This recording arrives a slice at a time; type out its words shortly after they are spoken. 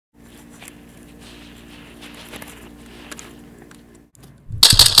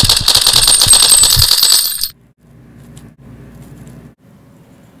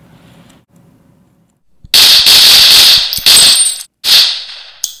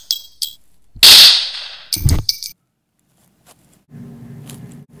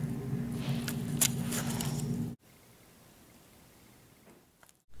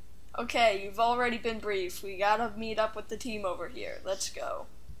Okay, you've already been briefed. We gotta meet up with the team over here. Let's go.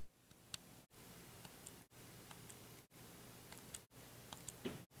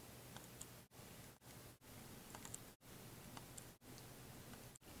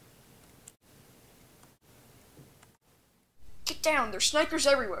 Get down, there's snipers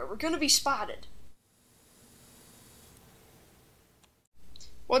everywhere. We're gonna be spotted.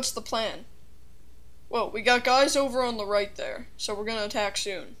 What's the plan? Well, we got guys over on the right there, so we're gonna attack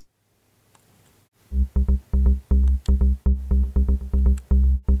soon.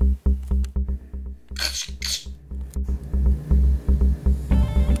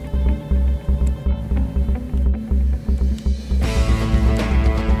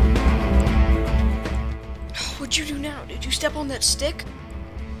 What'd you do now? Did you step on that stick?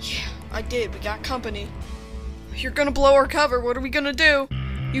 Yeah, I did. We got company. You're gonna blow our cover. What are we gonna do?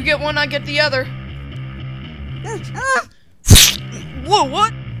 You get one, I get the other. Whoa,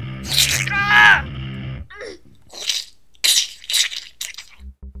 what? Ah!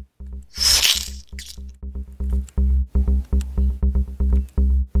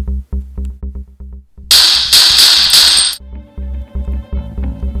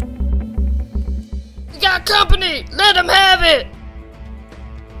 We got company! Let them have it!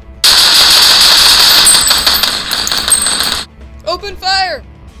 Open fire!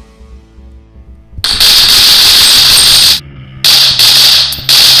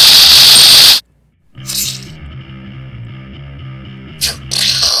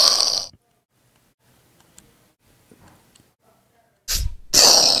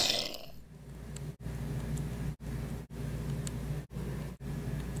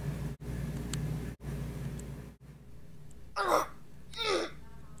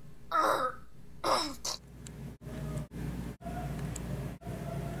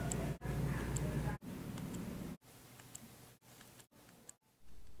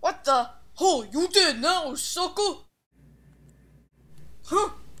 What the? Oh, you did now, sucker! Huh?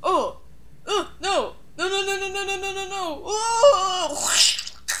 Oh! No! No, no, no, no, no, no, no, no, no! Oh!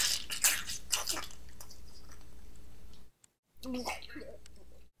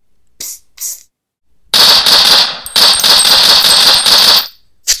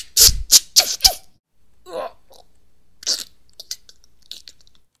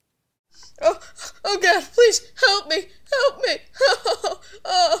 Oh God, please help me! Help me!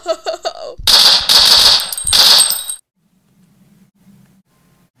 Oh.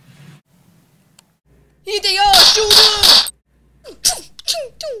 Here they are! Shoot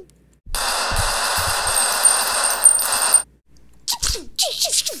them!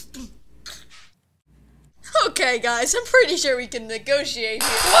 Okay, guys, I'm pretty sure we can negotiate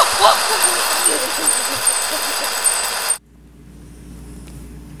here.